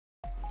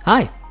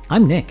Hi,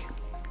 I'm Nick.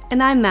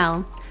 And I'm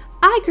Mel.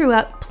 I grew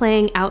up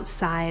playing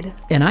outside.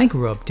 And I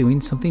grew up doing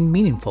something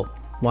meaningful,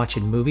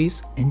 watching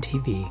movies and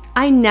TV.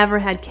 I never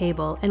had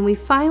cable, and we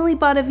finally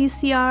bought a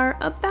VCR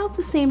about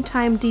the same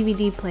time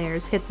DVD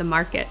players hit the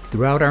market.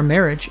 Throughout our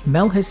marriage,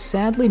 Mel has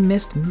sadly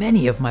missed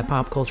many of my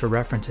pop culture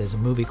references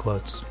and movie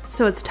quotes.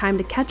 So it's time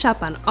to catch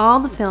up on all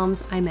the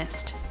films I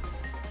missed.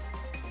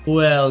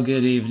 Well,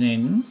 good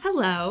evening.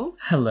 Hello.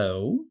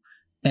 Hello.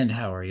 And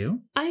how are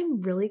you?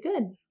 I'm really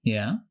good.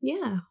 Yeah?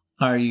 Yeah.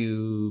 Are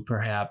you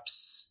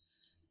perhaps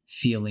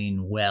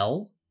feeling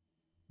well,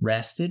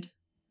 rested,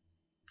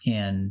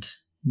 and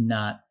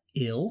not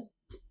ill?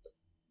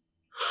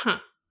 Huh.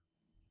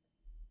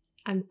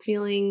 I'm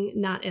feeling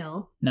not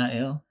ill. Not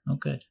ill? Oh,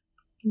 good.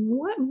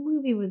 What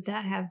movie would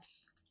that have?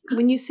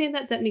 When you say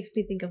that, that makes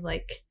me think of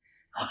like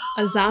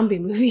a zombie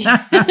movie.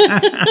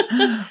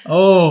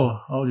 Oh,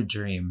 to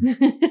dream.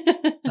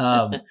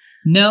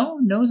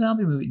 No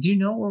zombie movie. Do you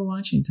know what we're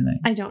watching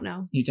tonight? I don't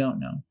know. You don't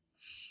know.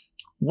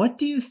 What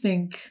do you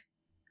think?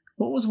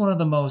 What was one of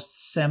the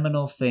most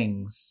seminal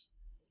things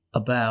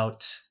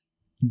about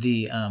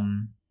the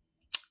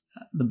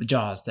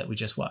Jaws that we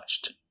just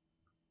watched?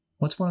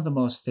 What's one of the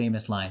most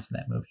famous lines in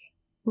that movie?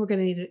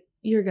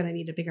 You're gonna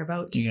need a bigger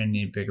boat. You're gonna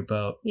need a bigger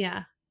boat.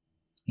 Yeah.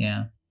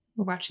 Yeah.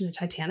 We're watching the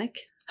Titanic.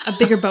 A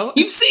bigger boat.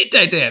 You've seen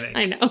Titanic.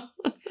 I know.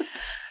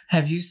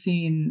 Have you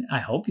seen? I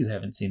hope you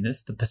haven't seen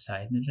this. The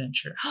Poseidon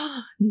Adventure.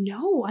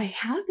 No, I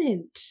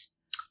haven't.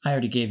 I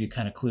already gave you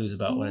kind of clues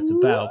about what it's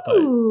about, but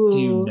do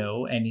you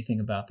know anything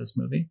about this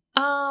movie?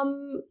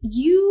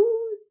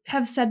 You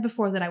have said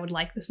before that I would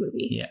like this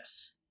movie.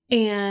 Yes.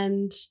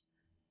 And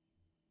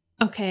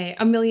okay,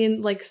 a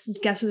million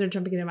guesses are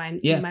jumping into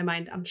in my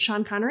mind.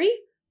 Sean Connery.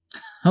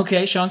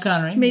 Okay, Sean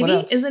Connery. Maybe, what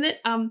else? Isn't it?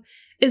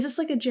 Is this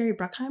like a Jerry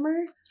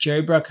Bruckheimer?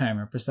 Jerry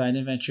Bruckheimer, Poseidon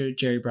Adventure,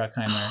 Jerry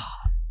Bruckheimer.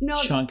 No,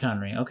 Sean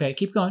Connery. Okay,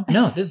 keep going.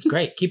 No, this is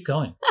great. Keep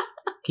going.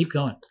 Keep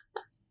going.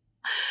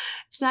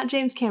 It's not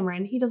James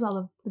Cameron. He does all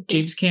the big...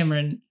 James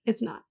Cameron.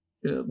 It's not.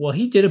 Well,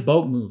 he did a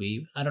boat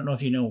movie. I don't know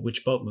if you know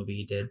which boat movie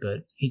he did,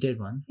 but he did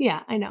one.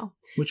 Yeah, I know.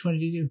 Which one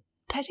did he do?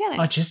 Titanic.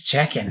 Oh, just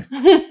checking.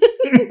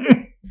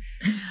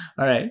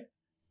 All right.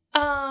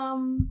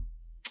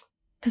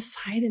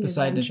 Poseidon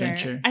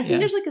Adventure. I think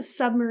there's like a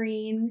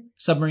submarine.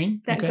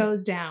 Submarine that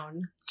goes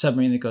down.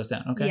 Submarine that goes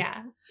down. Okay.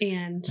 Yeah,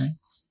 and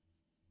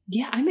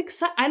yeah, I'm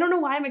excited. I don't know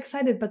why I'm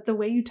excited, but the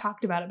way you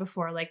talked about it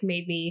before,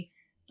 made me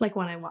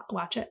want to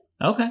watch it.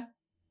 Okay.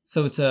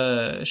 So it's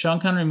a Sean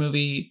Connery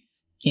movie.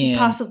 And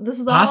this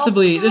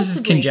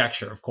is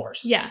conjecture, of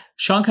course. Yeah.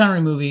 Sean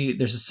Connery movie.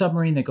 There's a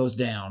submarine that goes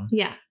down.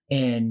 Yeah.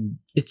 And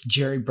it's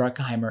Jerry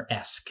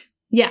Bruckheimer-esque.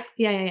 Yeah.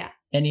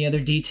 Any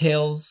other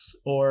details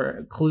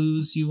or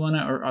clues you want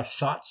to, or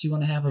thoughts you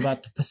want to have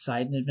about the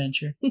Poseidon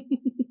Adventure?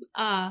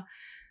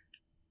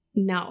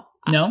 No.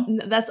 No?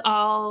 That's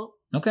all.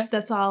 Okay.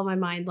 That's all my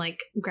mind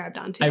grabbed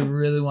onto. I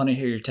really want to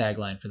hear your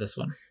tagline for this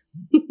one.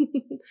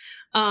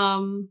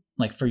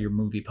 For your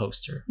movie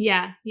poster.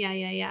 Yeah.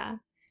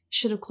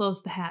 Should have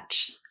closed the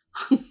hatch.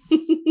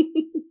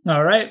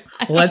 All right.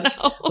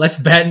 Let's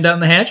batten down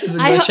the hatches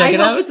and go check it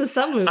out. I hope it's a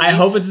sub movie. I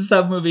hope it's a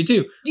sub movie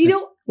too.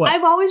 What?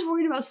 I've always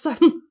worried about sub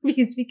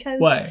movies because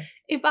why?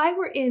 If I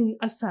were in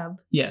a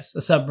sub. Yes,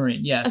 a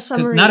submarine. Yes. A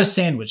submarine. Not a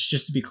sandwich,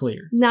 just to be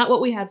clear. Not what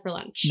we had for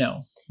lunch.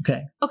 No.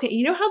 Okay. Okay,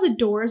 you know how the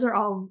doors are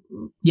all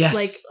higher?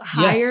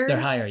 Yes, they're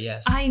higher,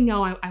 yes. I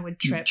know I would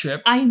trip. You'd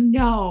trip? I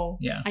know.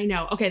 Yeah. I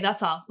know. Okay,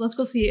 that's all. Let's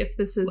go see if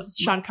this is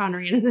Sean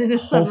Connery in a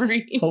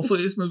submarine.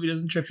 Hopefully this movie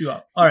doesn't trip you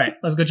up. All right,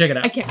 let's go check it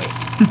out. I can't wait.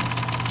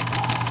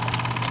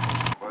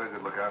 What is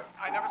it, Lookout?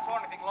 I never saw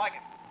anything like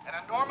it. An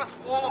enormous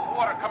wall of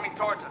water coming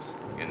towards us.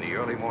 In the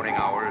early morning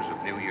hours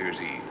of New Year's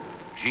Eve,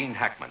 Gene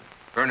Hackman,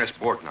 Ernest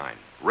Borgnine,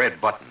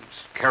 Red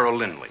Buttons, Carol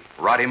Lindley,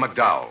 Roddy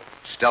McDowell,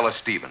 Stella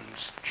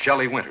Stevens,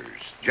 Shelley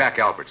Winters, Jack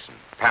Albertson,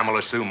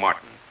 Pamela Sue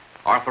Martin,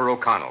 Arthur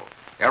O'Connell,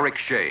 Eric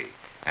Shea,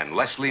 and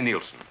Leslie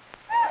Nielsen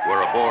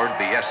were aboard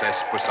the SS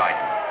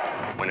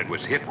Poseidon when it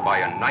was hit by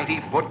a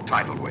 90-foot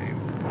tidal wave.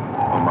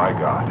 Oh, my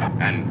God.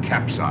 And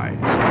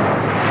capsized.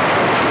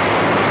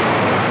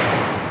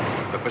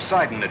 The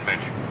Poseidon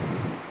Adventure.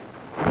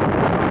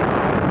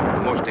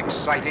 The most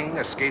exciting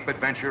escape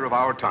adventure of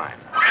our time.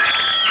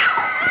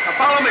 Now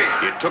follow me.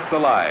 It took the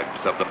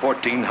lives of the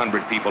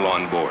 1,400 people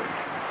on board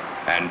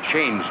and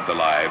changed the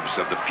lives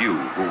of the few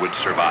who would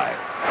survive.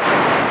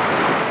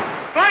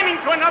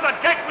 Climbing to another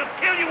deck will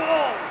kill you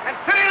all. And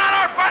sitting on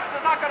our butts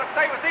is not going to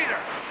save us either.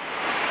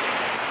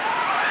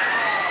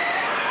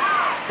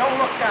 Don't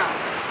look down.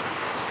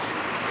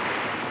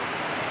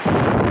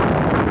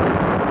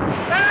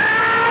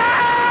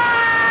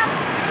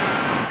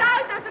 Now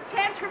there's a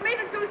chance for me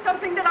to do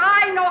something that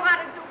I know how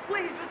to do.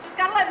 Please, you just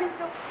gotta let me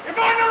do. You're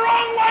going the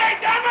wrong way,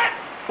 damn it!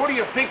 Who do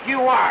you think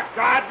you are,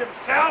 God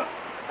himself?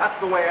 That's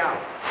the way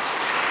out.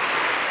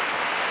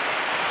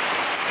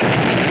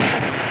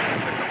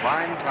 The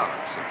combined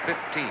talents of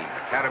 15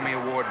 Academy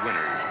Award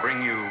winners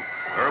bring you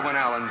Irwin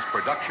Allen's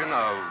production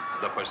of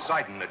The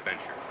Poseidon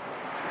Adventure,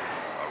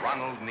 a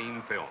Ronald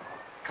Neame film,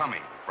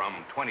 coming from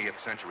 20th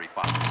Century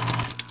Fox.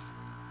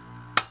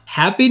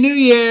 Happy New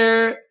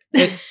Year.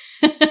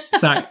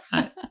 Sorry.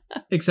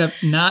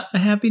 Except not a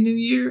Happy New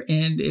Year,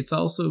 and it's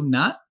also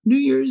not New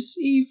Year's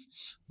Eve.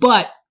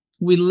 But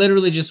we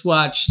literally just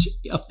watched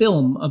a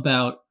film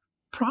about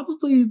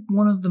probably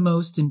one of the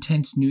most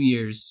intense New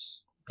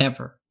Years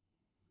ever.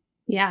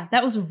 Yeah,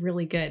 that was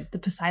really good. The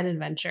Poseidon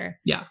Adventure.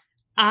 Yeah.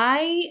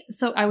 I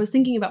was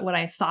thinking about what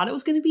I thought it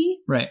was going to be.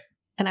 Right.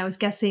 And I was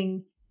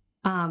guessing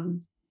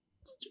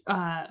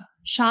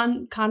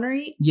Sean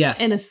Connery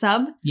yes. in a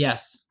sub.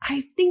 Yes.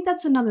 I think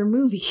that's another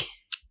movie.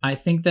 I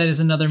think that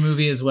is another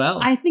movie as well.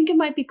 I think it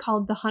might be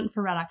called The Hunt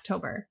for Red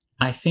October.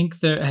 I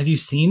think have you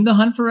seen The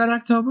Hunt for Red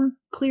October?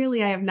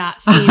 Clearly I have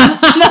not seen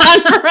The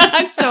Hunt for Red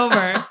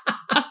October.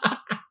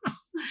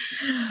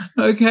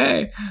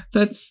 Okay.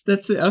 That's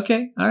it.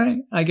 Okay. All right.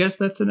 I guess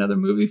that's another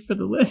movie for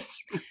the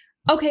list.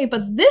 Okay,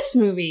 but this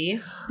movie,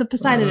 The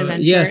Poseidon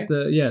Adventure,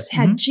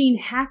 had Gene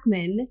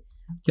Hackman.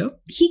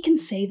 Yep. He can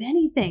save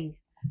anything.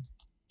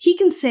 He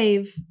can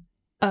save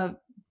a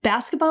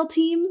basketball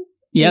team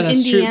in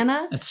Indiana.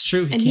 True. That's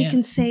true. He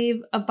can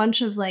save a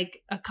bunch of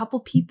a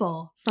couple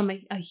people from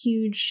a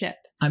huge ship.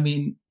 I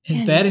mean,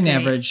 his batting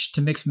average,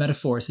 to mix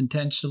metaphors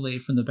intentionally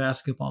from the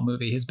basketball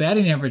movie, his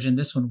batting average in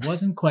this one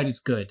wasn't quite as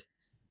good.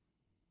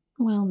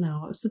 Well,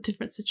 no, it was a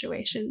different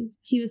situation.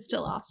 He was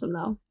still awesome,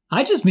 though.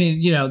 I just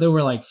mean, there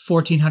were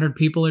 1,400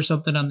 people or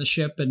something on the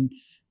ship, and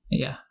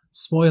yeah,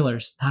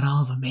 spoilers, not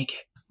all of them make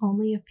it.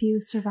 Only a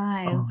few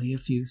survive. Only a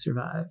few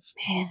survive.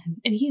 Man,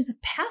 and he was a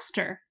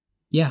pastor.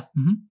 Yeah.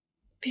 Mm-hmm.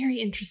 Very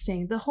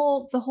interesting.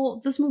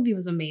 This movie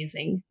was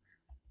amazing.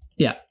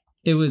 Yeah,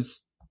 it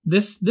was.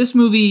 This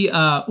movie.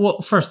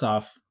 Well, first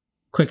off,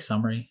 quick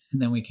summary,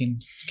 and then we can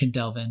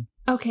delve in.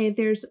 Okay,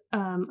 there's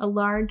a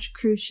large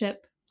cruise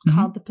ship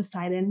called the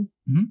Poseidon.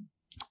 Mm-hmm.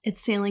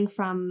 It's sailing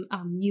from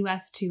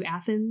U.S. to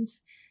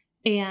Athens,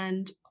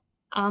 and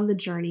on the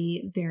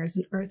journey there's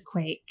an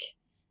earthquake,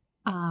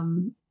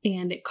 and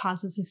it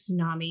causes a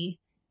tsunami.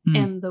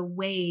 And the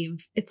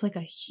wave, it's like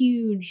a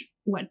huge,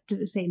 what did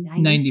it say,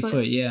 90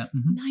 foot, yeah.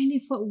 Mm-hmm.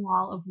 90-foot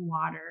wall of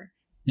water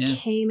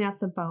came at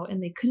the boat,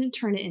 and they couldn't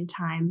turn it in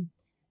time.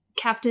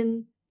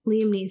 Captain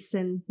Liam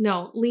Neeson.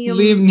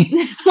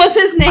 What's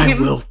his name? I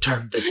will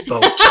turn this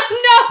boat.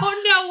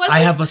 No. I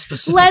have a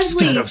specific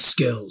set of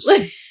skills.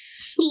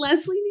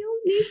 Leslie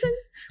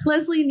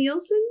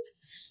Nielsen?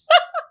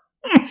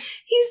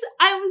 He's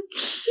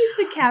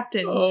the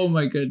captain. Oh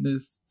my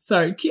goodness.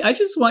 Sorry. I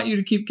just want you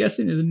to keep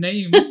guessing his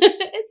name.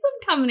 It's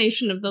some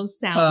combination of those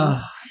sounds.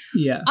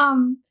 Yeah.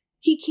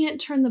 He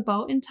can't turn the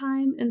boat in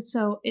time, and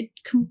so it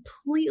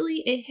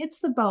hits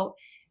the boat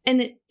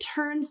and it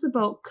turns the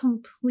boat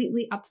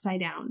completely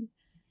upside down.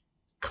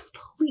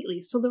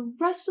 Completely. So the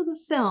rest of the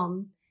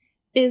film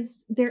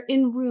is they're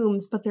in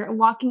rooms, but they're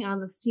walking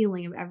on the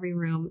ceiling of every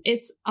room.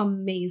 It's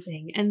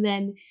amazing. And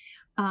then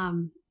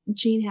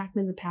Gene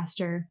Hackman, the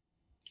pastor,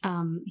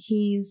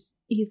 he's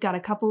got a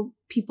couple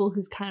people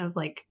who's kind of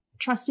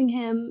trusting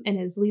him and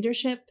his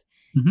leadership,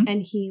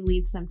 and he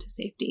leads them to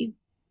safety.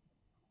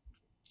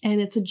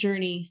 And it's a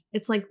journey.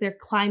 It's like they're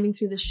climbing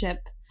through the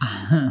ship.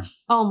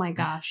 Oh my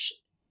gosh.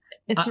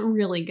 It's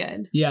really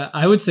good. Yeah,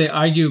 I would say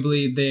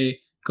arguably they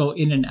go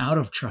in and out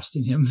of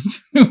trusting him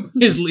through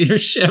his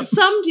leadership.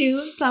 Some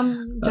do.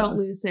 Some don't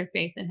lose their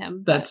faith in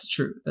him. That's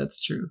true.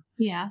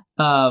 Yeah.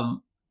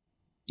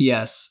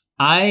 Yes.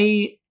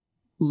 I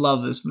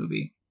love this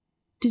movie.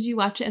 Did you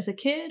watch it as a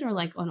kid or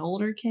an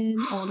older kid,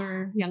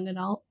 older young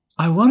adult?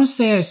 I want to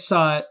say I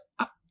saw it.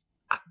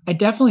 I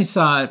definitely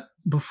saw it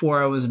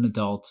before I was an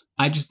adult.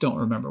 I just don't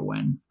remember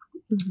when.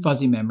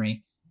 Fuzzy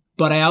memory.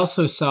 But I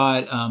also saw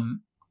it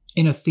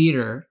in a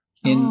theater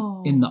in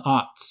the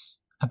aughts.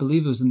 I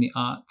believe it was in the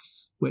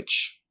aughts,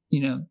 which,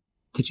 the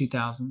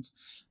 2000s.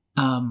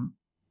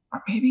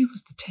 Or maybe it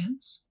was the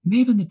 10s.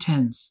 Maybe in the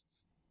 10s.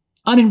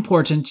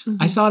 Unimportant.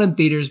 I saw it in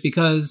theaters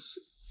because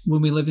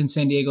when we lived in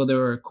San Diego, there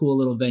were cool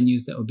little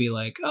venues that would be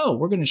like, oh,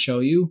 we're going to show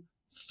you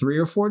 3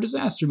 or 4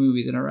 disaster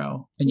movies in a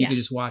row. And you could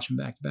just watch them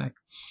back to back.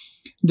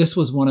 This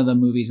was one of the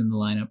movies in the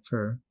lineup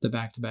for the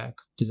back-to-back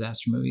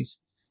disaster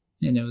movies.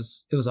 And it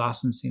was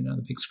awesome seeing it on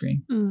the big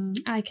screen.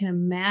 I can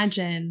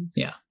imagine.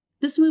 Yeah.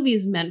 This movie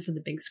is meant for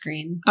the big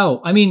screen.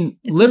 Oh, I mean,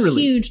 it's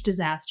literally. a huge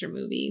disaster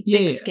movie.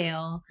 Big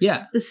scale.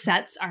 Yeah. The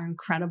sets are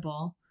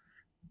incredible.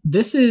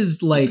 This is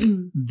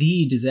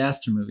the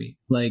disaster movie.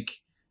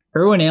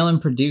 Irwin Allen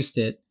produced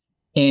it,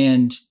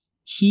 and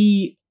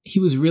he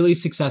was really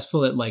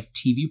successful at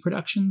TV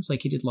productions.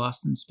 He did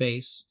Lost in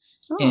Space.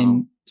 Oh.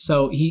 And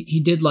so he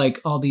did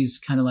all these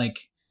kind of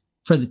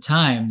for the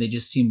time, they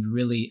just seemed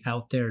really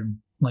out there,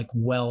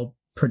 well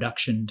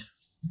productioned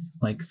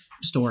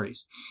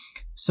stories.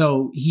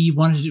 So he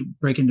wanted to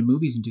break into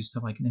movies and do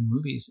stuff in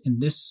movies. And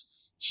this,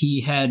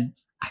 he had,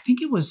 I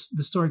think it was,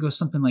 the story goes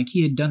something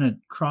he had done a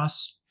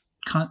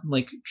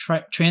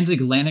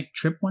transatlantic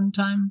trip one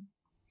time.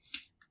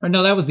 Or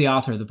no, that was the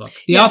author of the book.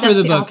 The author of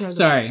the book.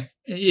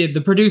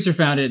 The producer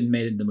found it and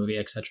made it in the movie,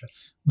 etc.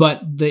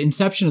 But the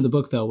inception of the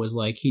book, though, was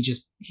he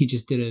just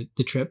did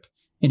the trip,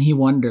 and he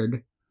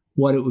wondered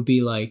what it would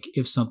be like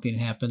if something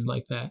happened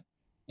like that.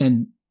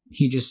 And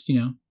he just,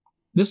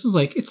 This was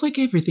like, it's like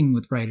everything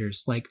with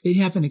writers. Like they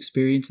have an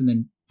experience and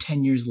then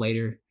 10 years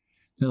later,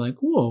 they're like,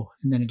 whoa.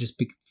 And then it just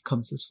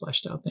becomes this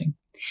fleshed out thing.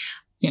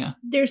 Yeah.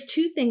 There's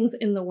two things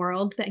in the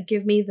world that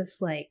give me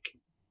this like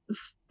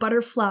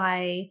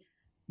butterfly,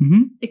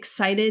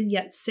 excited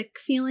yet sick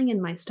feeling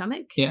in my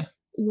stomach. Yeah.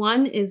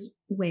 One is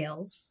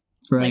whales.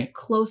 Right. Like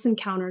close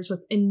encounters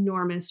with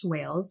enormous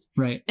whales.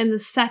 Right. And the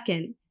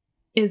second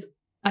is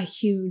a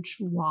huge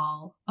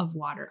wall of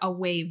water, a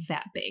wave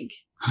that big.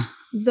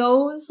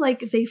 Those,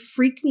 like, they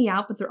freak me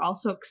out, but they're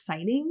also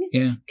exciting.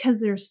 Yeah. Because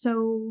they're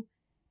so,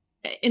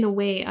 in a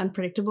way,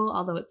 unpredictable,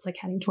 although it's like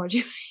heading towards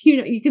you. You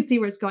know, you can see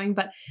where it's going,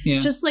 but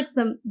just like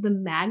the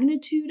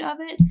magnitude of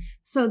it.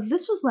 So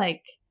this was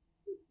like,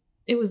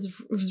 it was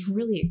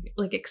really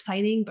like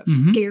exciting, but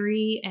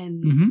scary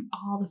and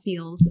all the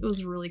feels. It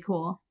was really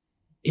cool.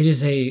 It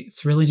is a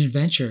thrilling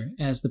adventure,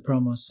 as the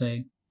promos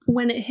say.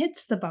 When it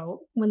hits the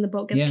boat, when the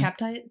boat gets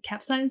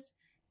capsized,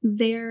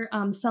 they're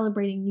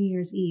celebrating New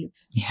Year's Eve.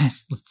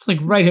 Yes, it's like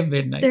right at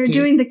midnight. They're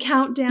doing the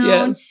countdown.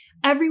 Yes.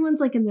 Everyone's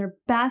like in their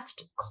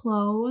best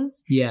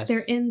clothes. Yes.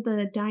 They're in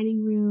the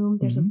dining room.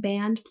 There's a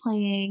band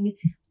playing.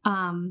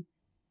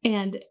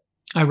 And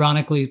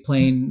ironically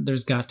playing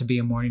There's Got to Be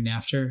a Morning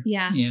After.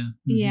 Yeah. Yeah.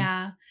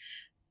 Yeah.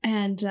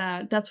 And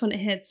that's when it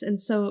hits. And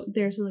so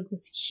there's like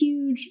this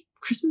huge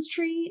Christmas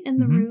tree in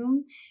the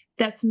room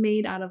that's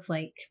made out of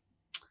like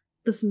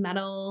this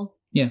metal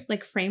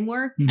like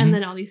framework, and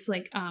then all these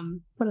like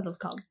what are those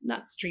called?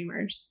 Not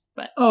streamers,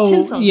 but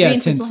tinsel. Yeah,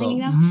 tinsel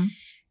hanging out.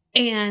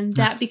 And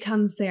that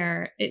becomes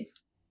their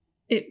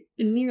it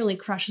nearly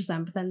crushes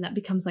them, but then that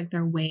becomes like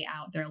their way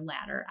out, their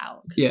ladder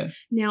out. Yeah.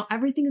 Now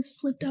everything is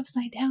flipped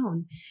upside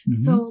down.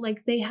 So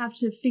like they have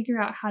to figure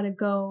out how to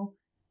go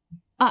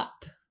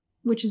up,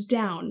 which is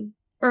down.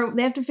 Or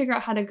they have to figure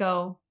out how to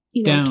go,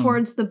 you know, down.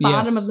 Towards the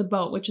bottom of the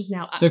boat, which is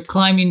now up. They're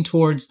climbing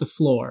towards the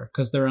floor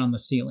because they're on the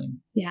ceiling.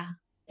 Yeah.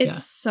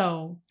 It's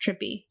so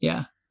trippy.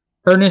 Yeah.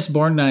 Ernest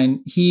Borgnine,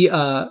 he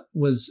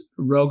was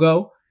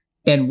Rogo.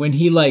 And when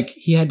he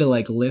had to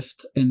like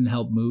lift and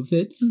help move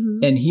it.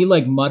 And he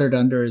like muttered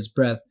under his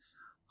breath,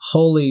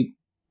 holy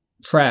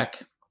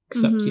frack.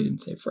 Except he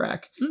didn't say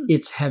frack.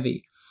 It's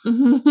heavy.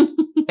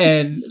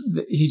 And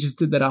he just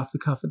did that off the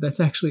cuff. And that's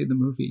actually in the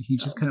movie. He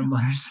just kind of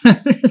mutters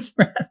under his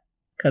breath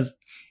because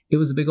it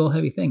was a big old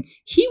heavy thing.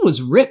 He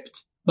was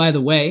ripped, by the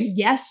way.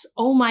 Yes.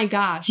 Oh my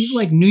gosh. He's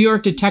like New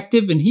York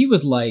detective. And he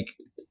was like,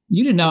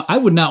 you didn't know. I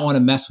would not want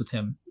to mess with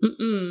him. There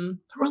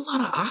were a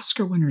lot of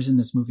Oscar winners in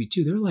this movie,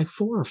 too. There were like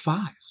 4 or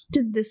 5.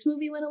 Did this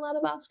movie win a lot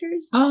of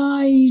Oscars?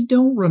 I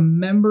don't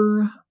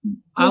remember.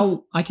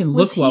 I can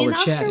look while we're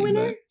chatting.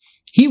 But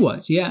he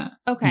was, yeah.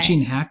 Okay. And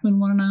Gene Hackman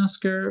won an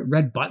Oscar.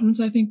 Red Buttons,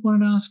 I think,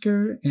 won an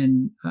Oscar.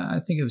 And I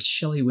think it was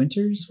Shelley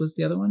Winters was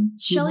the other one.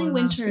 Shelley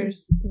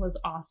Winters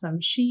was awesome.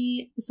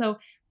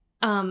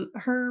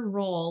 Her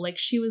role, like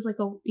she was like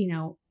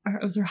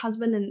it was her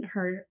husband and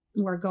her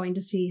were going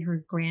to see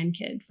her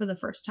grandkid for the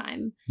first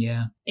time.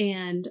 Yeah.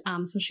 And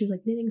so she was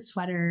like knitting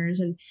sweaters,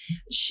 and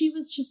she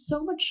was just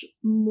so much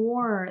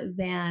more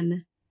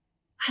than,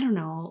 I don't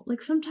know,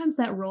 like sometimes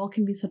that role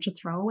can be such a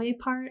throwaway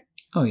part.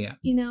 Oh yeah.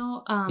 You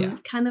know,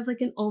 kind of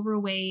like an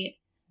overweight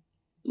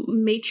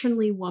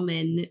matronly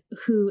woman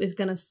who is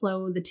going to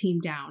slow the team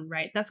down,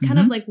 right? That's kind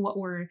of like what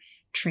we're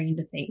trained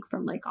to think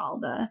from like all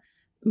the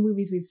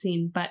movies we've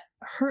seen, but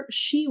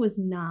she was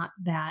not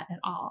that at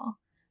all.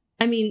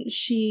 I mean,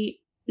 she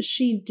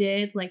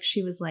did, like,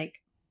 she was like,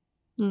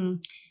 in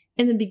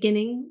the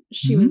beginning,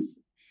 she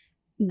was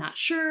not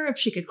sure if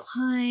she could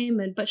climb,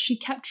 but she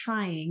kept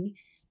trying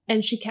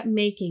and she kept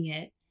making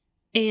it.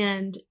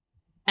 And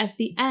at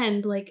the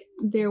end, like,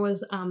 there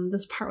was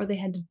this part where they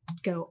had to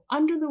go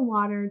under the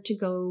water to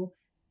go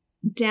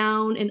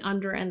down and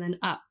under and then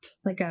up,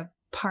 like a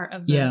part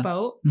of the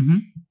boat.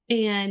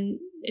 And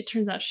it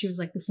turns out she was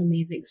like this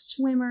amazing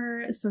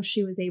swimmer. So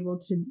she was able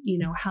to, you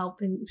know, help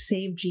and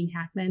save Gene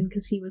Hackman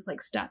because he was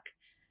like stuck.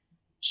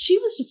 She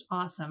was just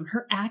awesome.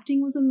 Her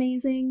acting was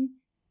amazing.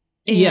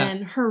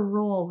 And her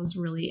role was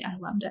really, I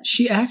loved it.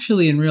 She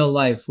actually in real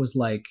life was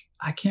like,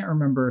 I can't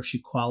remember if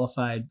she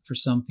qualified for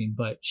something,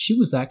 but she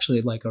was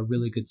actually like a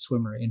really good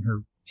swimmer in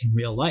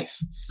real life.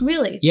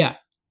 Really? Yeah.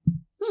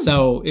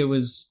 So it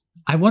was,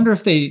 I wonder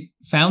if they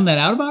found that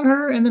out about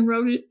her and then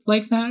wrote it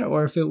like that,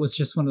 or if it was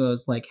just one of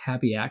those like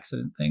happy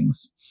accident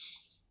things.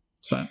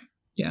 But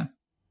yeah.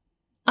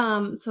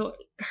 So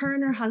her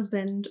and her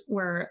husband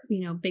were,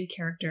 you know, big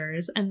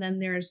characters. And then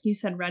there's, you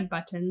said Red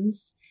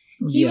Buttons.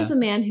 He was a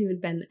man who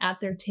had been at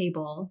their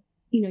table.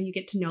 You know, you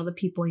get to know the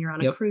people. You're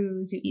on a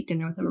cruise. You eat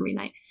dinner with them every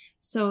night.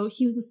 So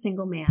he was a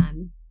single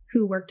man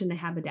who worked in a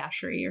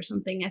haberdashery or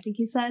something, I think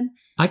he said.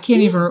 I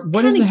can't even...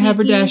 What is a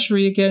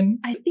haberdashery again?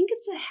 I think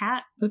it's a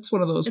hat. That's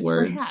one of those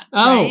words. For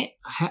hats,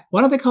 right?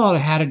 Why do they call it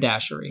a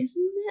haberdashery?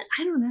 Isn't it?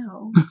 I don't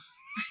know.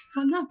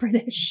 I'm not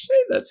British.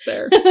 That's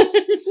fair.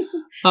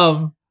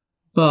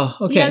 Well,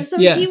 okay. Yeah, so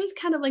he was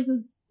kind of like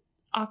this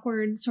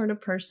awkward sort of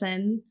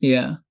person.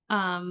 Yeah.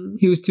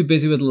 He was too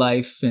busy with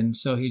life, and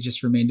so he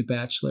just remained a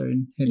bachelor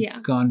and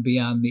had gone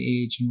beyond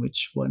the age in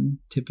which one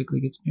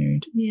typically gets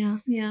married. Yeah,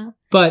 yeah.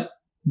 But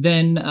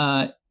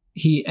then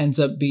he ends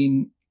up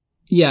being,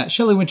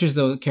 Shelley Winters,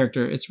 though,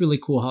 character, it's really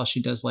cool how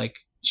she does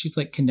she's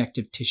like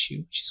connective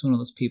tissue. She's one of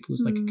those people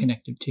who's like a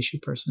connective tissue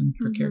person,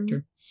 her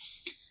character.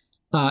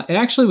 It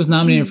actually was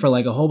nominated for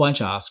like a whole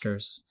bunch of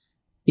Oscars.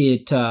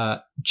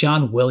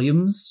 John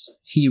Williams,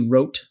 he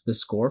wrote the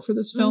score for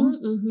this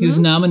film. He was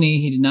a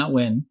nominee. He did not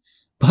win.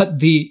 But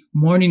The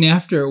Morning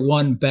After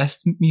won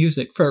Best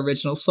Music for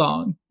Original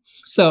Song.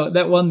 So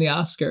that won the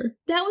Oscar.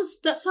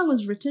 That song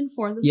was written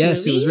for this movie?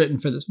 Yes, it was written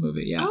for this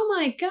movie, yeah. Oh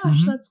my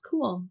gosh, that's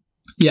cool.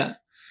 Yeah.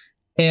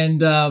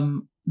 And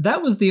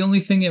that was the only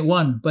thing it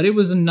won. But it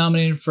was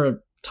nominated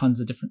for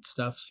tons of different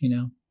stuff,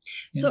 Yeah.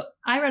 So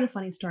I read a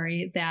funny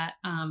story that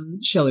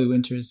Shelley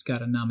Winters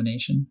got a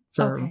nomination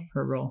for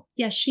her role.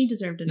 Yeah, she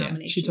deserved a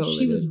nomination. She totally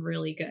She did. was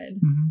really good.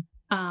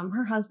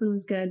 Her husband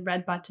was good.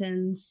 Red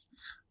Buttons.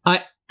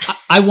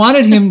 I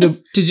wanted him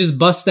to just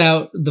bust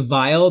out the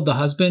vial, the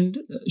husband,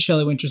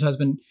 Shelley Winters'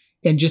 husband,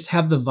 and just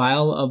have the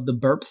vial of the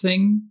burp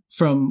thing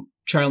from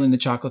Charlie and the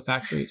Chocolate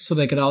Factory so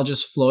they could all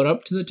just float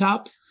up to the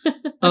top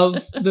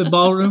of the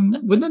ballroom.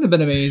 Wouldn't that have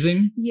been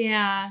amazing?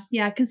 Yeah,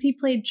 because he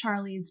played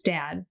Charlie's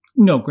dad.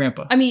 No,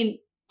 Grandpa. I mean...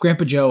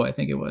 Grandpa Joe, I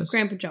think it was.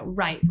 Grandpa Joe,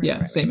 right.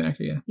 Same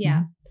actor, yeah.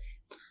 Yeah.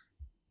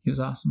 He was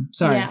awesome.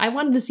 Sorry. Yeah, I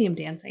wanted to see him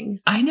dancing.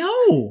 I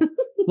know!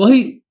 Well,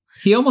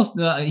 he almost,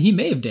 he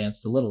may have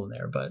danced a little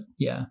there, but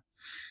yeah.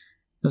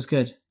 It was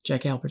good.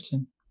 Jack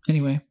Albertson.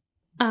 Anyway.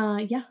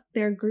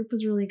 Their group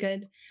was really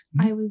good.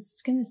 I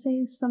was going to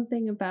say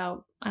something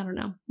about, I don't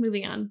know,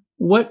 moving on.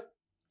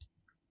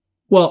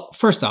 Well,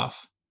 first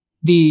off,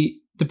 the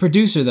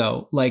producer,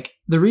 though, like,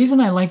 the reason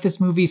I like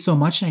this movie so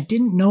much, and I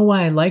didn't know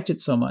why I liked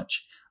it so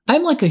much,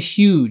 I'm like a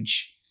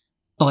huge,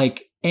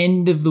 like,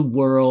 end of the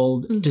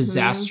world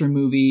disaster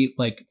movie,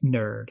 like,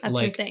 nerd. That's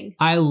like, your thing.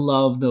 I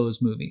love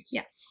those movies.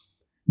 Yeah.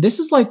 This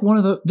is like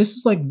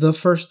the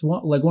first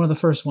one, like one of the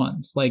first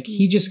ones. Like,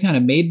 he just kind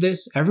of made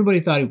this. Everybody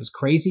thought it was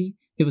crazy.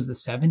 It was the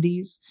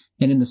 70s.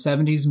 And in the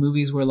 70s,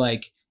 movies were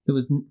like, it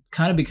was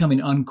kind of becoming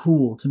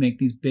uncool to make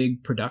these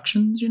big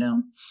productions,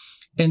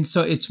 And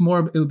so it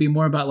would be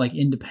more about like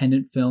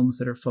independent films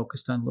that are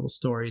focused on little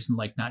stories and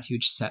like not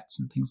huge sets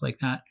and things like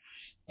that.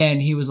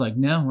 And he was like,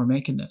 no, we're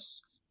making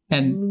this.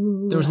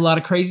 And there was a lot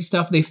of crazy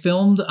stuff. They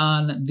filmed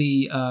on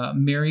the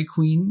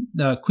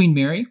Queen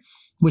Mary,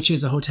 which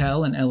is a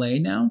hotel in LA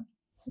now.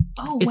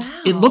 Oh,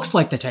 wow. It looks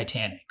like the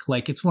Titanic.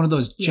 Like, it's one of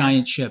those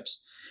giant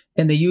ships.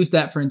 And they used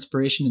that for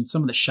inspiration. And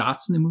some of the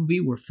shots in the movie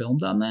were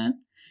filmed on that.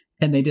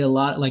 And they did a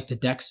lot, like the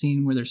deck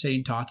scene where they're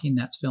sitting talking,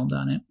 that's filmed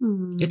on it.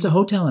 It's a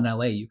hotel in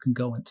LA you can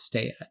go and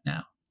stay at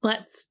now.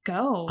 Let's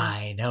go.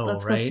 I know,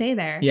 Let's right? go stay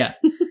there. Yeah.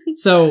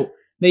 So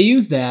they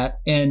used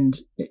that, and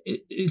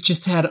it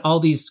just had all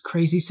these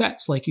crazy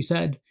sets, like you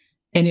said.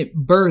 And it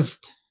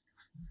birthed,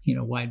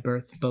 wide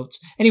berth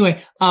boats.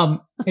 Anyway,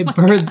 it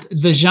birthed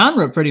the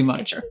genre pretty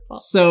much. Terrible.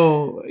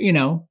 So,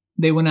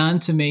 they went on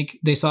to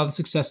they saw the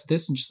success of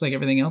this, and just like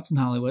everything else in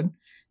Hollywood,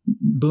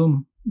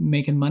 boom.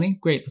 Making money,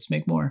 great, let's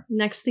make more.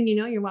 Next thing you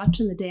know, you're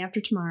watching The Day After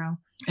Tomorrow.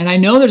 And I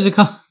know there's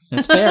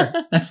that's fair.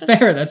 That's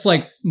fair. That's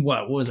like,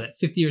 what was it,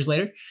 50 years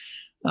later?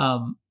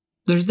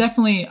 There's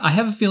definitely, I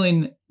have a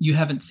feeling you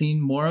haven't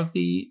seen more of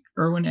the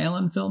Irwin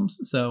Allen films,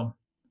 so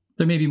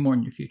there may be more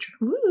in your future.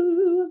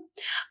 Ooh.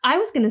 I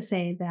was going to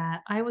say that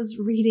I was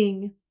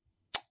reading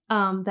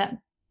that,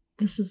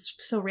 this is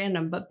so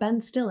random, but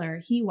Ben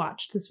Stiller, he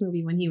watched this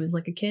movie when he was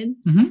like a kid.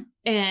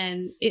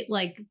 And it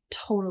like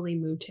totally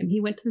moved him. He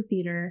went to the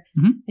theater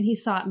and he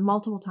saw it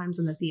multiple times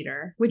in the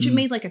theater, which it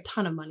made like a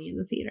ton of money in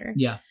the theater.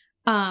 Yeah.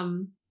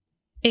 And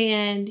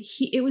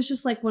it was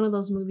just like one of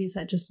those movies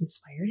that just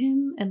inspired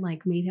him and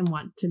like made him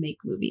want to make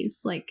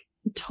movies. Like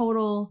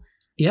total,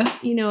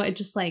 it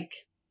just like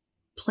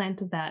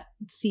planted that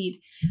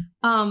seed.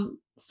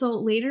 So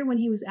later when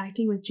he was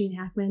acting with Gene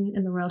Hackman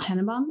in the Royal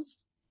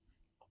Tenenbaums,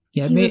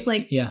 he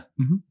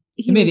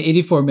made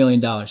 $84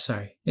 million.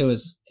 Sorry. It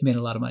made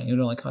a lot of money. It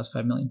only cost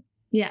 $5 million.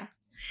 Yeah.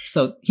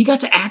 So he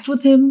got to act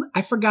with him.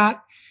 I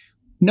forgot.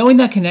 Knowing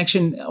that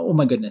connection. Oh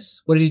my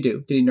goodness. What did he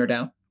do? Did he nerd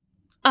out?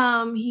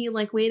 He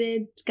like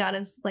waited, got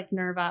his like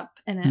nerve up,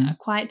 and at a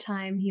quiet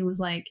time he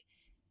was like,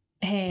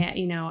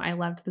 hey, I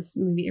loved this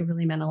movie. It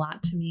really meant a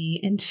lot to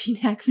me. And Gene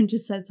Hackman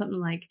just said something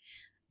like,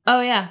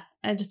 oh yeah,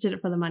 I just did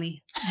it for the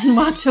money, and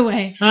walked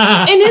away.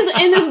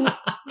 in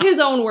his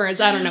own words.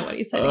 I don't know what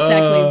he said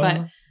exactly,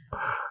 but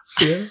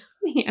yeah.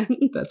 Man,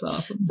 that's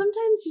awesome.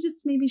 Sometimes you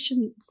just maybe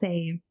shouldn't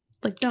say,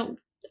 like, I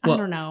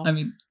don't know. I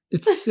mean,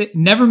 it's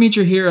never meet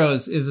your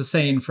heroes is a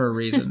saying for a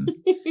reason.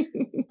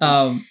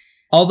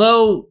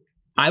 Although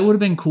I would have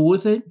been cool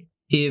with it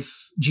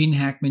if Gene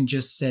Hackman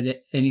just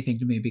said anything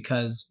to me,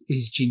 because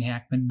he's Gene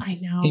Hackman. I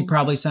know. He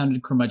probably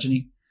sounded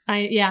curmudgeon-y.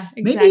 Yeah,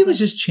 exactly. Maybe he was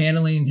just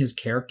channeling his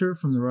character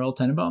from the Royal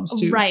Tenenbaums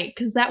too. Right,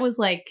 because that was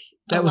like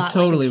that was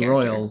totally like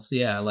Royals.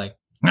 Yeah, like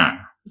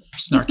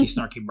snarky,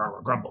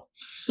 grumble.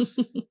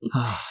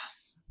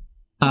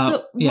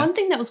 So one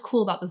thing that was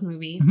cool about this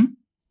movie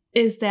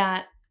is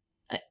that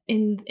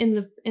in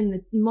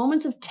the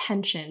moments of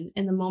tension,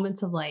 in the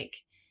moments of like,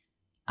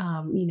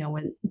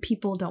 when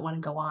people don't want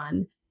to go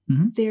on,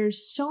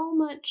 there's so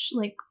much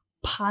like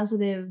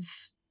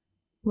positive,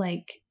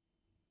 like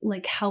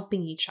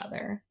helping each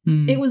other.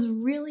 It was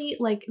really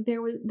like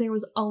there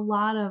was a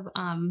lot of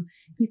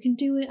you can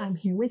do it, I'm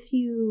here with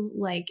you.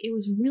 Like it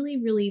was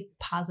really, really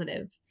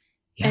positive.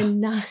 Yeah.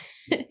 And not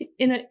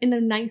in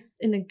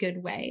a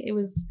good way. It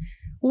was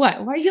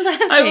what? Why are you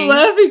laughing? I'm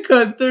laughing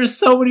because there's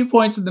so many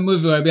points in the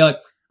movie where I'd be like,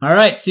 all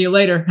right, see you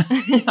later.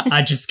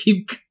 I just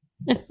keep.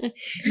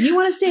 You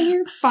want to stay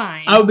here?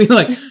 Fine. I would be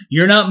like,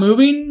 you're not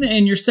moving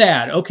and you're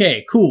sad.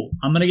 Okay, cool.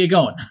 I'm going to get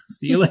going.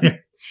 See you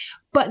later.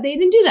 But they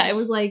didn't do that. It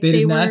was like they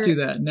did not do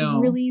that. No,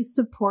 really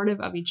supportive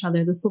of each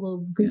other. This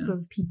little group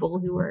of people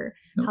who were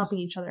helping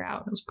each other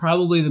out. That was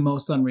probably the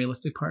most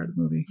unrealistic part of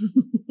the movie.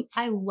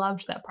 I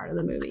loved that part of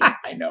the movie.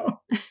 I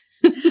know,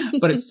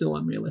 but it's still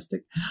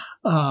unrealistic.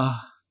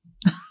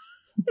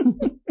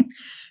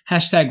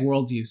 Hashtag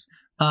worldviews.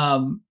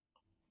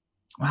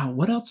 Wow.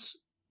 What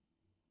else?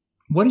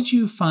 What did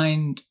you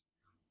find?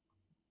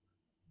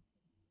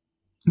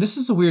 This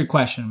is a weird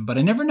question, but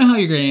I never know how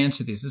you're going to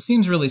answer these. It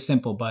seems really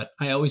simple, but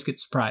I always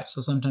get surprised.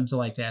 So sometimes I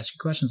like to ask you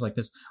questions like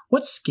this.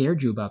 What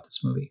scared you about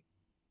this movie?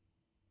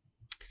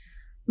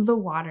 The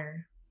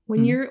water.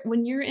 When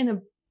you're in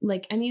a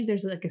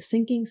there's like a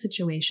sinking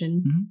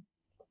situation,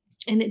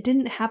 and it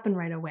didn't happen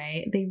right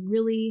away.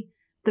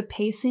 The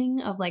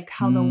pacing of like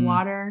how the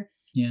water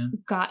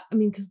got. I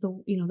mean, because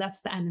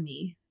that's the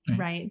enemy,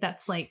 right?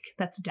 That's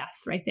death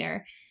right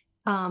there.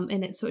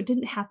 So it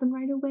didn't happen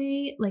right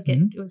away. Like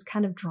it was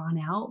kind of drawn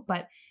out,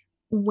 but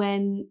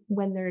when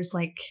there's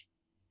like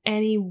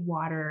any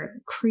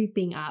water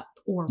creeping up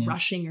or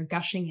rushing or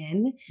gushing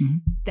in,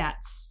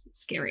 that's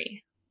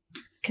scary.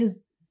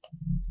 Cause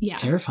it's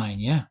terrifying.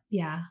 Yeah.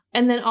 Yeah.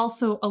 And then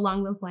also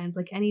along those lines,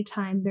 like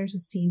anytime there's a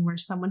scene where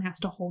someone has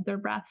to hold their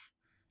breath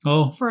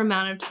for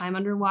amount of time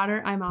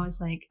underwater, I'm always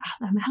like,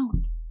 I'm out.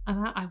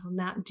 I will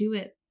not do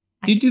it.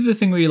 Do you do the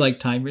thing where you like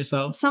time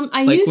yourself?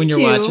 I used to when you're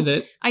watching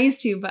it. I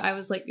used to, but I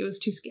was like, it was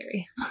too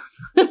scary.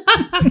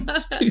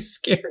 It's too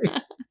scary.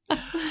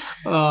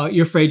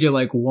 You're afraid you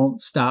like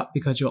won't stop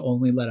because you'll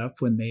only let up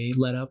when they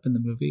let up in the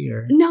movie,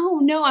 or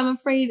no, I'm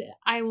afraid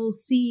I will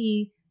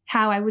see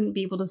how I wouldn't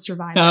be able to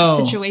survive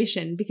that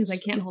situation because I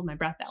can't hold my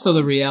breath that long. So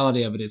the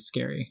reality of it is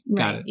scary. Right,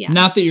 Got it. Yeah.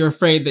 Not that you're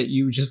afraid that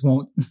you just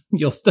won't.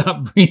 You'll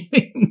stop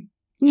breathing.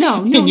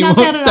 No, and you not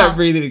won't that at start all.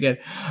 breathing again.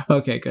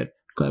 Okay, good.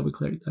 Glad we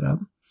cleared that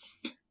up.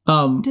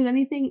 Did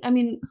anything? I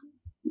mean,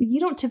 you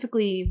don't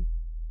typically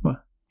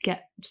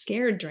get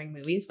scared during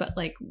movies, but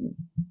like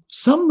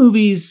some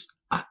movies,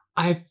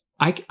 I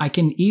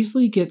can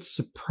easily get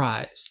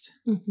surprised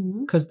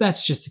because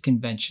that's just a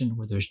convention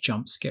where there's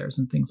jump scares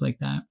and things like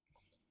that.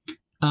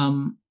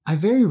 I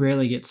very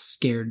rarely get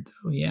scared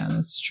though. Yeah,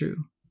 that's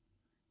true.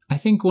 I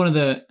think I'm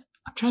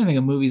trying to think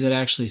of movies that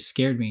actually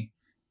scared me.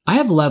 I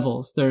have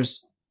levels.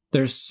 There's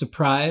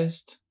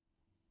surprised.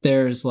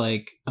 There's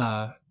like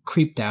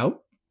creeped out.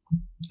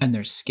 And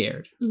they're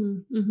scared.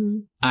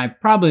 I've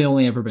probably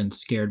only ever been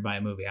scared by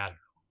a movie, I don't know,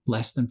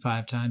 less than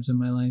 5 times in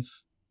my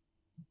life.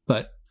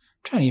 But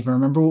I'm trying to even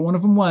remember what one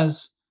of them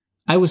was.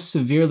 I was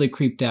severely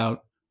creeped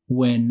out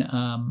when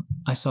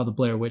I saw The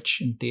Blair Witch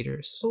in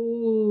theaters.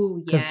 Oh,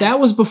 yes. Because that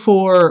was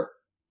before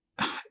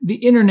the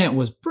internet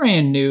was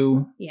brand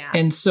new. Yeah.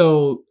 And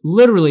so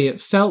literally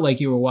it felt like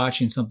you were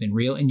watching something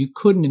real and you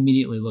couldn't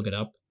immediately look it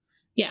up.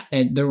 Yeah.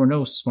 And there were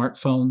no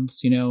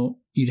smartphones,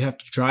 you'd have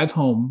to drive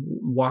home,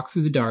 walk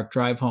through the dark,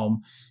 drive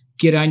home,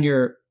 get on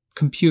your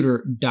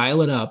computer,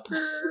 dial it up.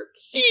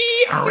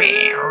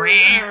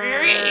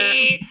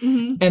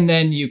 And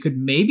then you could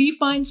maybe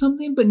find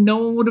something, but no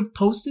one would have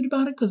posted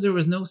about it because there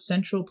was no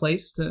central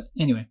place to.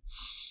 Anyway,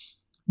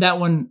 that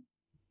one,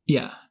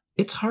 yeah.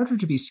 It's harder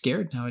to be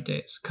scared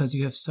nowadays because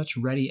you have such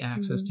ready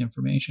access to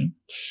information.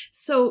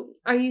 So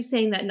are you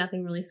saying that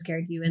nothing really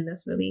scared you in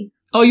this movie?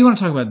 Oh, you want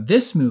to talk about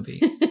this movie?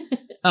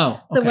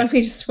 Oh, okay. The one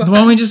we just watched. The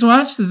one we just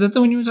watched? Is that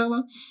the one you were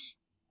talking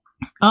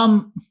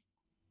about?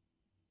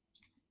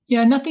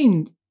 Yeah,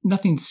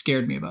 nothing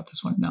scared me about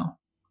this one, no.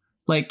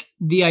 Like,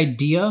 the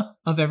idea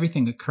of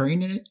everything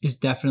occurring in it is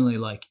definitely,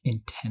 like,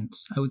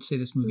 intense. I would say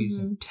this movie is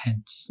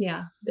intense.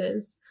 Yeah, it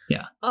is.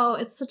 Yeah. Oh,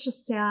 it's such a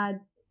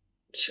sad,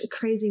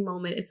 crazy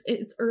moment.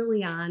 It's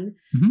early on.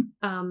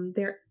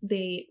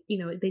 They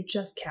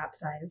just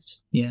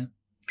capsized. Yeah.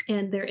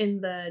 And they're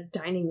in the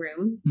dining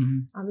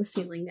room on the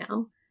ceiling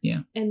now.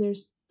 Yeah. And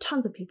there's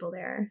tons of people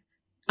there.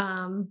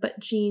 But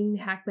Gene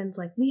Hackman's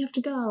like, we have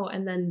to go.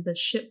 And then the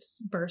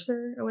ship's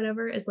bursar or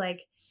whatever is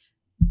like,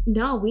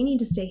 no, we need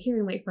to stay here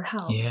and wait for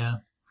help. Yeah.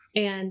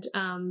 And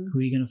who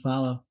are you going to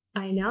follow?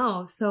 I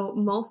know. So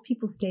most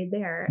people stayed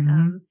there.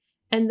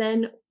 And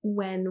then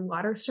when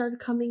water started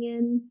coming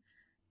in,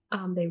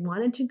 they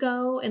wanted to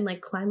go and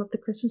like climb up the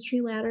Christmas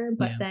tree ladder,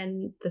 but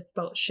then the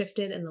boat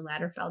shifted and the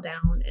ladder fell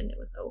down and it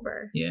was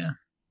over. Yeah.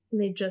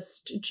 And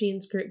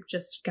Gene's group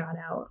just got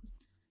out.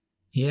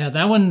 Yeah,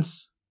 that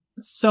one's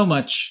so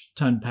much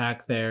to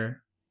unpack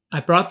there.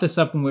 I brought this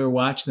up when we were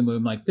watching the movie.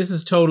 I'm like, this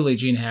is totally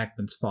Gene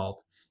Hackman's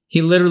fault.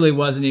 He literally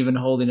wasn't even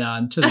holding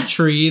on to the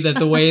tree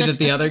the way that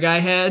the other guy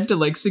had to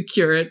like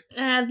secure it.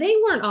 They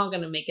weren't all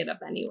going to make it up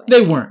anyway.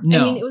 They weren't.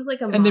 No. I mean, it was like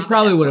a mob and they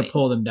probably at that would have point.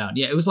 pulled him down.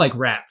 Yeah, it was like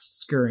rats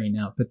scurrying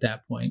up at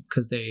that point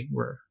because they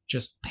were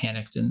just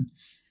panicked and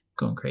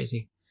going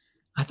crazy.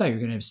 I thought you were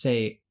going to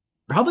say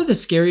probably the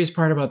scariest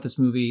part about this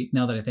movie,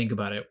 now that I think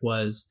about it,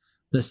 was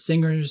the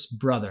singer's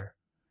brother.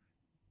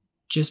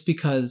 Just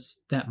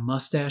because that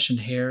mustache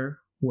and hair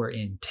were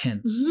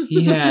intense.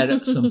 He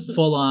had some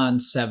full-on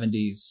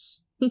 70s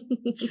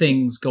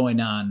things going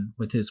on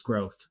with his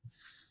growth.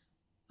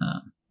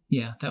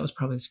 Yeah, that was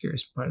probably the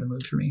scariest part of the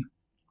movie for me.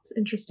 It's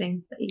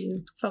interesting that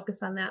you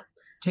focus on that.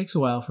 Takes a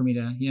while for me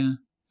to, yeah.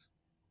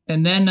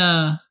 And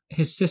then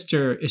his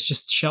sister is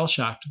just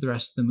shell-shocked the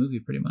rest of the movie,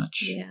 pretty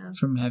much. Yeah.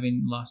 From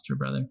having lost her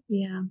brother.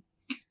 Yeah.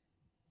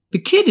 The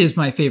kid is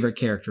my favorite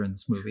character in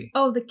this movie.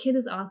 Oh, the kid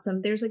is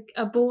awesome. There's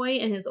a boy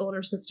and his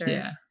older sister.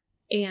 Yeah.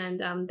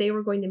 And they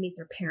were going to meet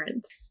their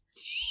parents.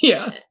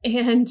 Yeah.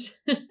 And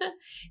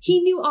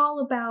he knew all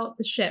about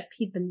the ship.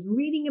 He'd been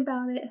reading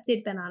about it.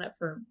 They'd been on it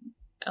for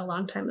a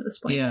long time at this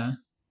point. Yeah.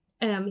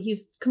 He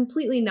was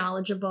completely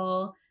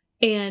knowledgeable.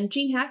 And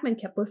Gene Hackman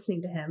kept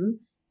listening to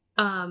him.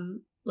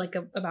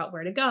 About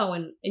where to go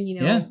and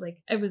Yeah. like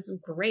it was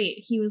great.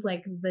 He was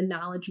like the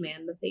knowledge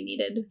man that they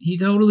needed. He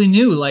totally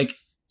knew. Like,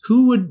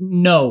 who would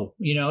know?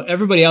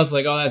 Everybody else is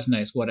like, oh, that's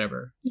nice,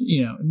 whatever.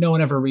 No one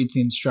ever reads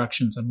the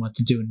instructions on what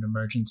to do in an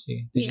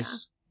emergency. They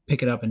just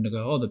pick it up and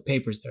go, oh, the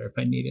paper's there if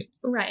I need it.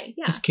 Right.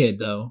 Yeah. This kid,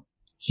 though,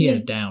 he had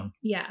it down.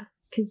 Yeah.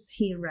 Because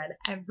he had read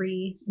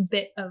every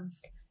bit of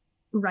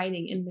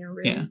writing in their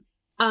room. Yeah.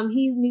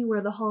 He knew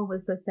where the hull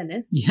was the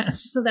thinnest.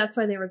 Yes. So that's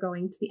why they were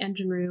going to the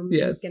engine room.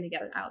 Yes. And was going to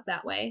get it out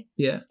that way.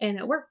 Yeah. And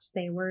it worked.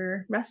 They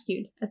were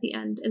rescued at the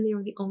end, and they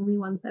were the only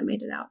ones that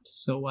made it out.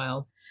 So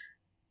wild.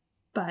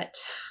 But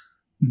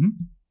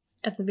Mm-hmm.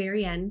 at the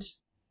very end,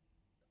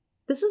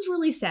 this is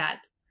really sad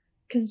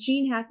because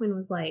Gene Hackman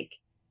was like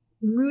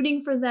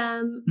rooting for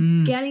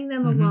them, getting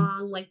them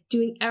along, like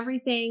doing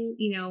everything,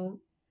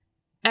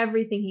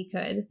 everything he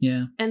could.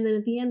 Yeah. And then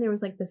at the end, there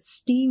was like the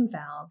steam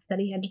valve that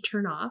he had to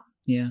turn off.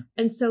 Yeah.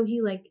 And so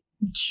he like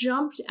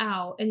jumped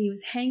out and he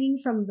was hanging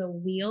from the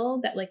wheel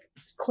that like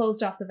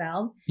closed off the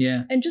valve.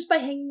 Yeah. And just by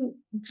hanging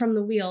from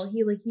the wheel,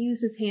 he like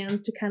used his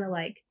hands to kind of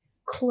like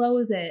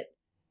close it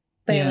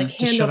by like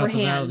hand shut over off the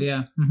hand. valve,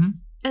 yeah. Mm-hmm.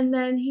 And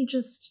then he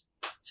just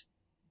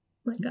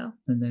let go.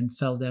 And then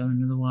fell down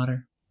into the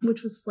water.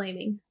 Which was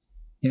flaming.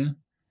 Yeah.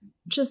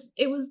 Just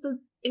it was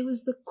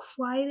the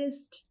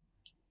quietest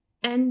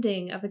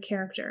ending of a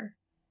character.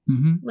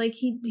 Mm-hmm. Like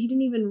he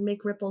didn't even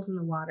make ripples in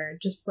the water,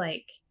 just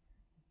like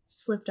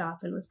slipped off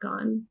and was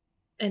gone.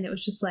 And it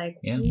was just like,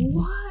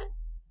 what?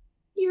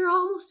 You're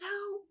almost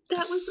out. That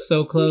was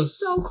so close.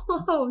 So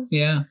close.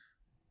 Yeah.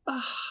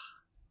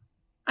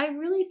 I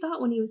really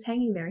thought when he was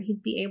hanging there,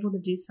 he'd be able to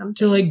do something.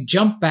 To like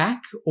jump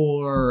back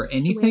or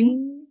anything.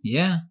 Swing.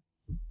 Yeah.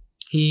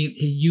 He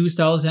used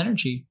all his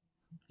energy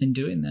in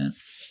doing that.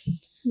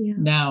 Yeah.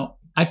 Now,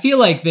 I feel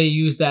like they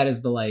used that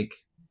as the like,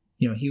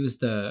 he was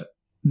the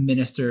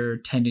minister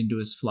tending to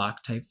his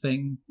flock type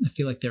thing. I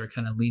feel like they were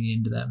kind of leaning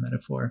into that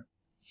metaphor.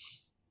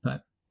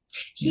 But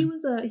he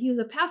was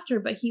a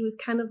pastor, but he was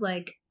kind of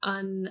like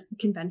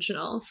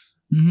unconventional.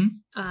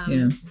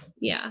 Mm-hmm.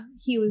 Yeah.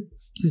 He was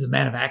a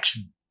man of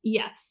action.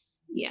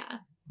 Yes. Yeah.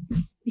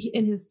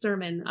 In his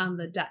sermon on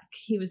the deck,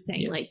 he was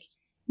saying like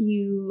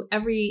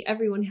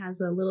everyone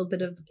has a little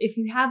bit of, if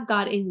you have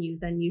God in you,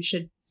 then you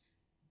should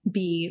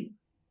be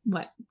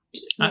what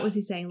was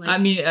he saying? Like, I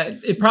mean,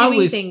 it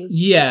probably things.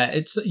 Yeah,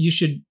 it's you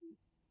should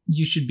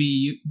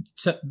be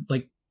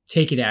like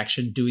taking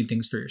action, doing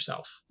things for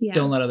yourself. Yeah.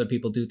 Don't let other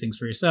people do things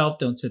for yourself.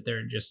 Don't sit there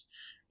and just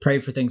pray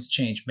for things to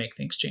change. Make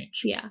things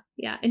change. Yeah,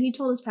 yeah. And he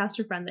told his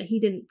pastor friend that he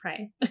didn't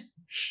pray,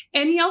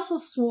 and he also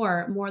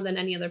swore more than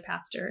any other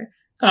pastor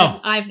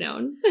I've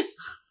known.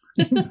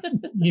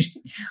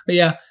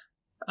 Yeah,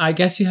 I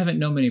guess you haven't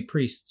known many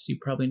priests. You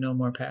probably know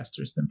more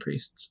pastors than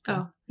priests.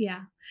 Oh,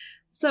 yeah.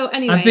 So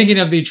anyway, I'm thinking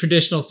of the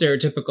traditional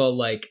stereotypical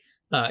like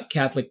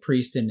Catholic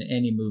priest in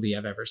any movie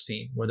I've ever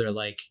seen, where they're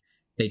like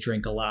they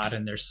drink a lot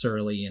and they're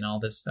surly and all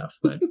this stuff.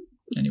 But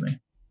anyway,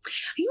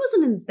 he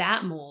wasn't in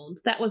that mold.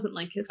 That wasn't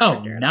like his Oh,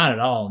 character. not at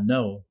all.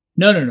 No.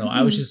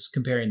 I was just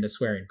comparing the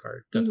swearing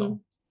part. That's all.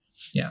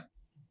 Yeah.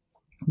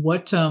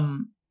 What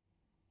do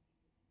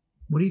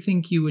you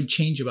think you would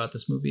change about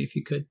this movie if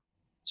you could?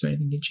 Is there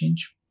anything you'd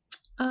change?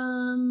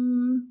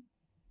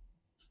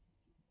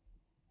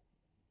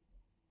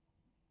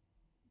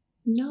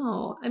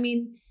 No. I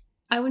mean,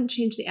 I wouldn't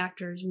change the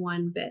actors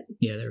one bit.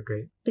 Yeah, they were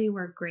great. They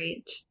were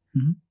great.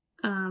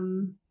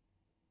 Mm-hmm.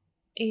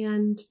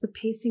 And the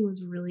pacing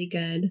was really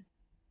good.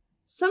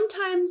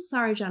 Sometimes,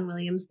 sorry, John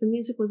Williams, the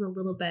music was a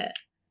little bit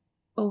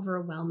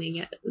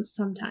overwhelming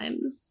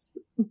sometimes,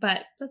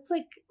 but that's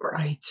like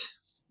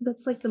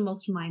the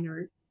most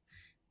minor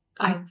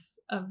of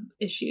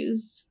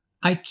issues.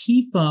 I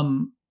keep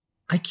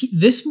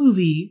this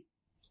movie,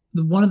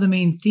 one of the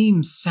main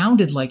themes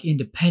sounded like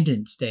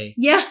Independence Day.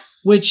 Yeah.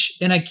 Which,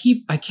 and I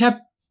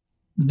kept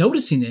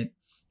noticing it,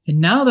 And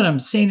now that I'm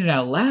saying it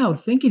out loud,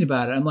 thinking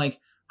about it, I'm like,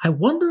 I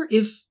wonder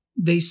if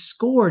they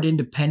scored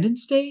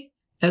Independence Day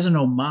as an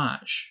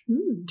homage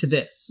to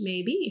this.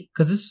 Maybe.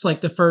 Because this is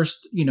like the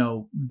first,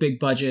 big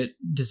budget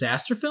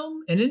disaster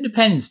film. And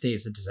Independence Day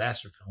is a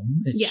disaster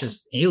film. It's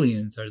just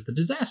aliens are the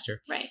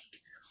disaster. Right.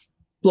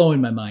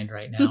 Blowing my mind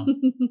right now.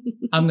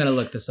 I'm going to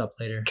look this up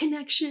later.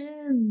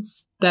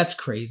 Connections. That's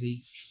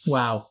crazy.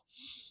 Wow.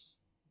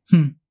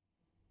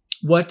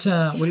 What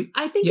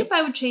I think if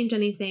I would change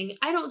anything,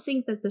 I don't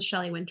think that the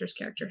Shelley Winters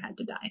character had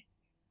to die.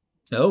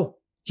 Oh.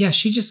 Yeah,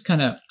 she just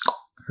kind of,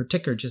 her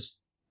ticker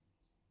just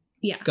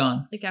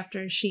gone. Like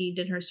after she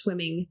did her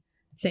swimming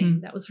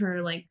thing, that was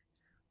her like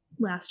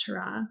last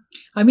hurrah.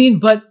 I mean,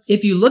 but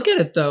if you look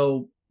at it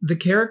though, the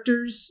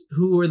characters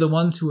who were the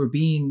ones who were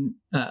being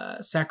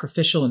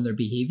sacrificial in their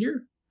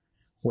behavior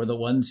were the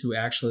ones who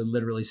actually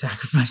literally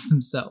sacrificed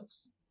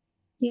themselves.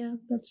 Yeah,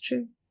 that's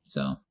true.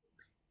 So,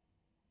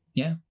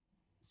 yeah.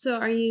 So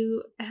are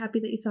you happy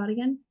that you saw it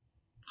again?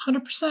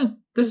 100%.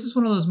 This is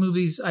one of those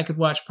movies I could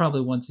watch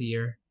probably once a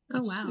year.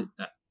 Wow.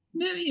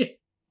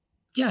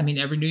 Yeah, I mean,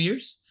 every New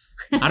Year's.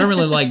 I don't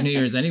really like New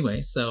Year's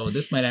anyway, so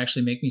this might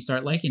actually make me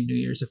start liking New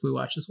Year's if we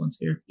watch this once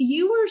a year.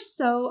 You were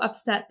so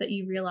upset that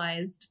you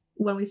realized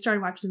when we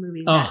started watching the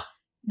movie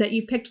that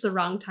you picked the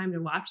wrong time to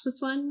watch this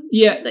one.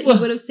 Yeah. That you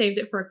would have saved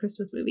it for a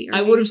Christmas movie. Or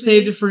I would have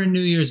saved it for a New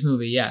Year's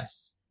movie,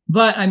 yes.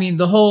 But, I mean,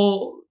 the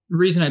whole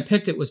reason I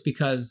picked it was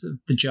because of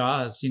the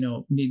Jaws,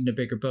 needing a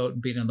bigger boat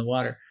and being on the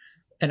water.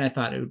 And I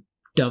thought it would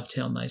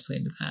dovetail nicely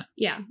into that.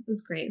 Yeah, it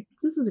was great.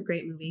 This is a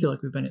great movie. I feel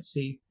like we've been at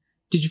sea.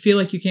 Did you feel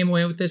like you came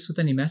away with this with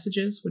any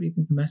messages? What do you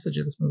think the message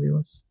of this movie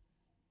was?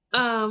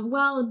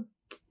 Well,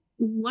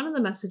 one of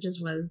the messages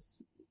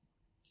was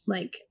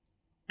like,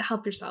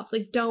 help yourself.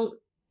 Like, don't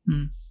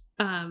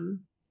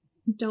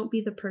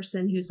be the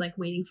person who's like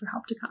waiting for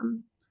help to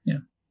come. Yeah.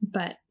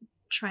 But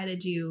try to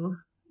do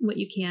what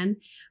you can.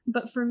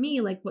 But for me,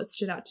 like what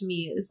stood out to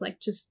me is like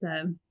just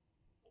the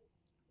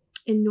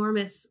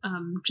enormous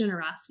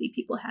generosity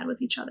people had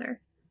with each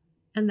other.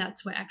 And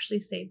that's what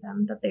actually saved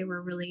them, that they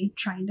were really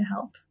trying to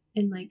help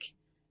and like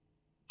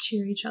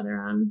cheer each other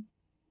on.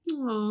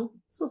 Oh,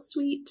 so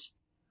sweet.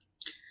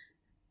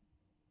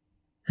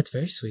 That's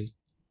very sweet.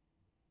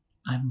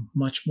 I'm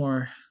much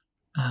more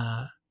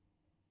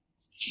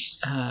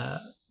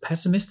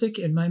pessimistic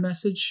in my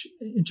message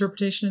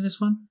interpretation of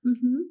this one.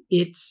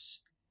 Mm-hmm.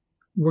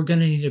 We're going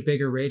to need a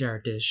bigger radar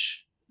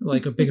dish,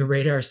 like a bigger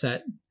radar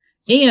set.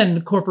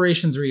 And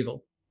corporations are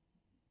evil.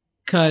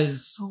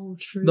 Because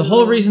the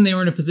whole reason they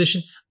were in a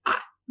position,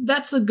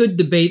 that's a good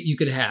debate you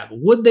could have.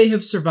 Would they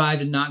have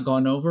survived and not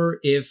gone over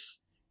if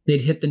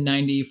they'd hit the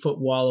 90-foot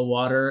wall of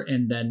water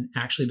and then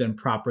actually been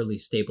properly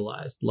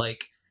stabilized?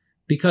 Like,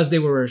 because they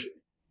were,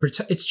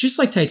 it's just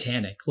like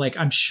Titanic. Like,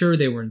 I'm sure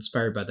they were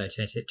inspired by that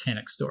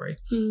Titanic story.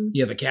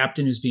 You have a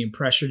captain who's being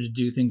pressured to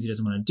do things he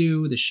doesn't want to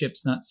do. The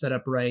ship's not set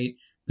up right.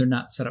 They're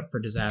not set up for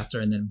disaster.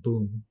 And then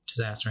boom,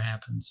 disaster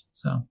happens.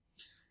 So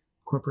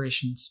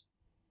corporations,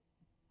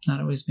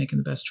 not always making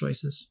the best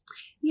choices.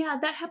 Yeah,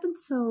 that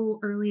happens so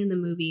early in the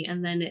movie,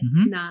 and then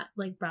it's not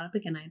like brought up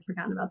again. I had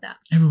forgotten about that.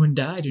 Everyone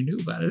died who knew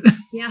about it.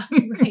 Yeah,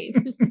 right.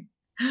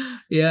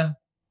 Yeah.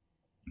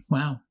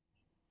 Wow.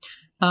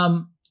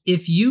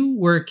 If you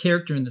were a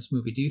character in this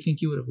movie, do you think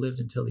you would have lived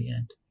until the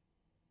end?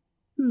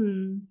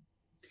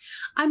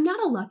 I'm not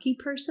a lucky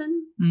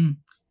person.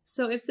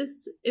 So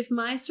if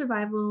my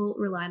survival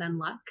relied on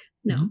luck,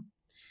 no.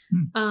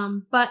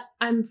 But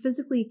I'm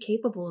physically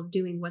capable of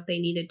doing what they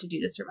needed to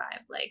do to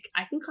survive. Like,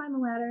 I can climb a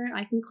ladder.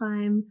 I can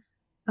climb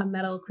a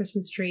metal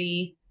Christmas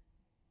tree.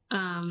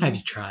 Have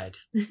you tried?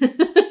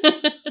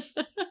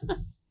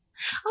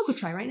 I'll go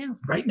try right now.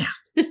 Right now.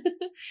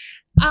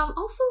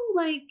 Also,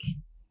 like,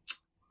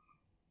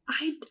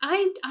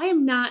 I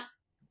am not.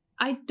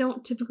 I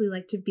don't typically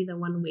like to be the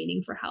one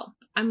waiting for help.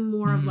 I'm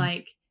more of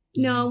like,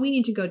 no, we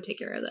need to go take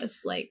care of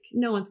this. Like,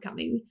 no one's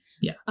coming.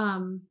 Yeah.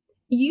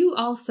 You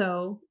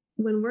also,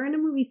 when we're in a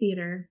movie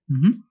theater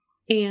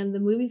and the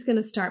movie's going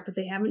to start, but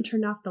they haven't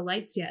turned off the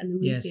lights yet in the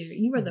movie theater,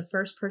 you are the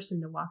first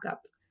person to walk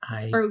up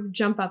or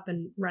jump up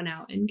and run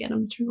out and get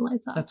them to turn the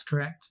lights off. That's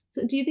correct.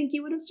 So do you think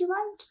you would have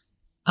survived?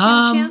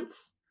 Have a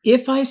chance?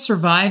 If I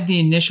survived the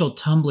initial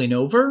tumbling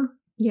over,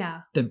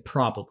 then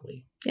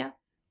probably. Yeah.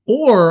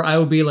 Or I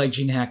would be like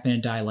Gene Hackman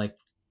and die like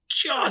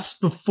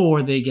just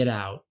before they get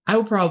out. That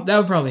would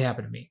probably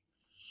happen to me.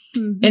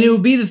 And it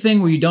would be the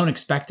thing where you don't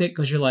expect it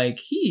because you're like,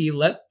 he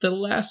let the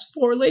last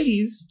 4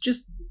 ladies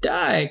just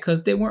die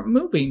because they weren't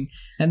moving.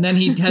 And then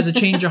he has a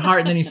change of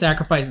heart and then he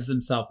sacrifices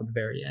himself at the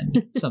very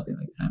end. Something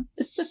like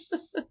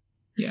that.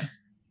 Yeah.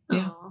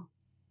 Yeah. Aww.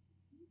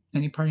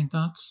 Any parting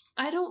thoughts?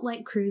 I don't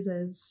like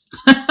cruises.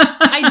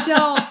 I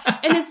don't.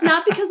 And it's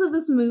not because of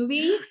this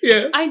movie.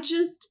 Yeah. I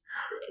just,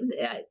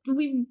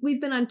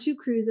 we've been on 2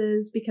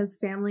 cruises because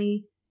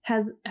family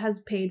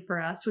has paid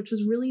for us, which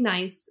was really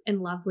nice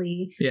and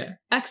lovely. Yeah.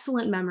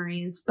 Excellent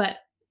memories. But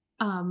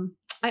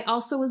I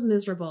also was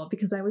miserable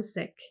because I was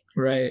sick.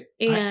 Right.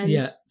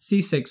 And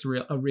seasick's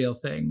a real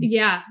thing.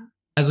 Yeah.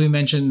 as we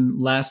mentioned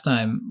last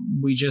time,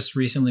 we just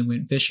recently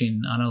went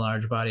fishing on a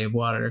large body of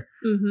water,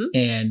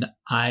 and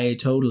I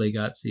totally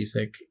got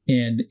seasick.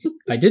 And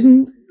I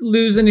didn't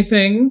lose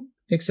anything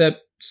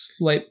except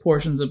slight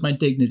portions of my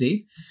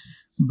dignity.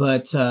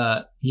 But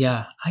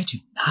yeah, I do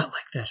not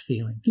like that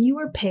feeling. You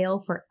were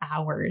pale for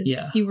hours.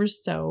 Yeah. You were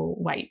so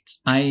white.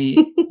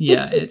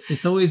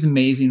 It's always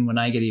amazing when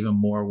I get even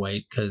more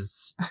white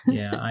because,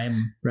 yeah, I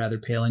am rather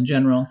pale in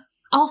general.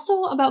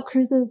 Also about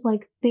cruises,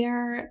 like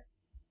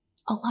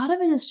a lot of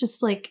it is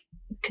just like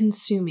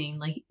consuming,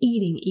 like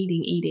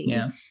eating.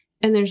 Yeah.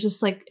 And there's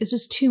just like, it's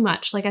just too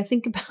much. Like I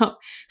think about,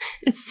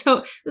 this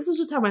is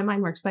just how my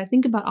mind works, but I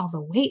think about all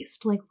the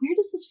waste. Like where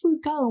does this food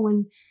go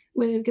when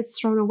it gets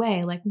thrown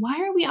away? Like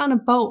why are we on a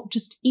boat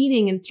just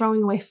eating and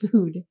throwing away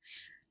food?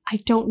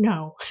 I don't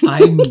know.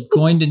 I'm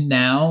going to,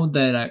 now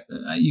that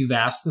you've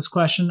asked this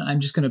question, I'm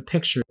just going to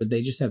picture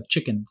they just have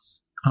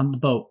chickens on the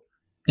boat.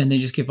 And they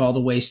just give all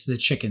the waste to the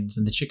chickens,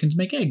 and the chickens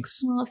make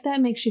eggs. Well, if that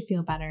makes you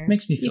feel better.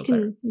 Makes me feel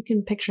better. You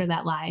can picture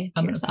that lie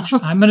to yourself.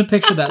 I'm going to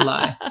picture that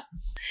lie.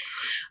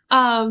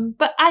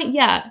 But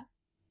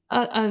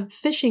a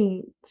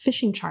fishing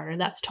charter,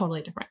 that's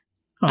totally different.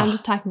 Oh, I'm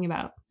just talking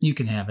about. You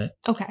can have it.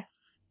 Okay.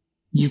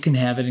 You can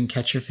have it and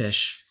catch your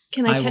fish.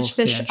 Can I catch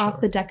fish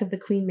off the deck of the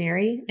Queen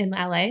Mary in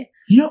LA?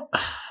 You know,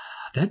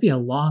 that'd be a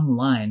long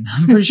line.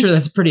 I'm pretty sure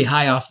that's pretty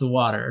high off the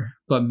water,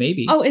 but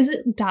maybe. Oh, is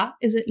it docked?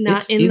 Is it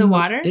not in the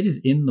water? It is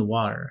in the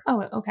water.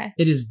 Oh, okay.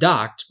 It is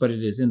docked, but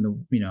it is in the,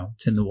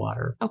 it's in the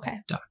water. Okay.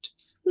 Docked.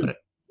 But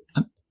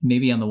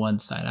maybe on the one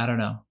side. I don't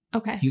know.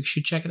 Okay. You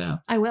should check it out.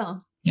 I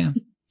will. Yeah.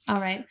 All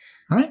right.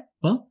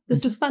 Well,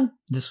 this is fun.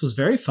 This was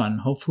very fun.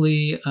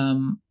 Hopefully,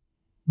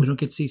 we don't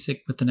get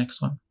seasick with the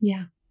next one.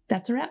 Yeah.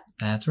 That's a wrap.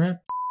 That's a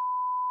wrap.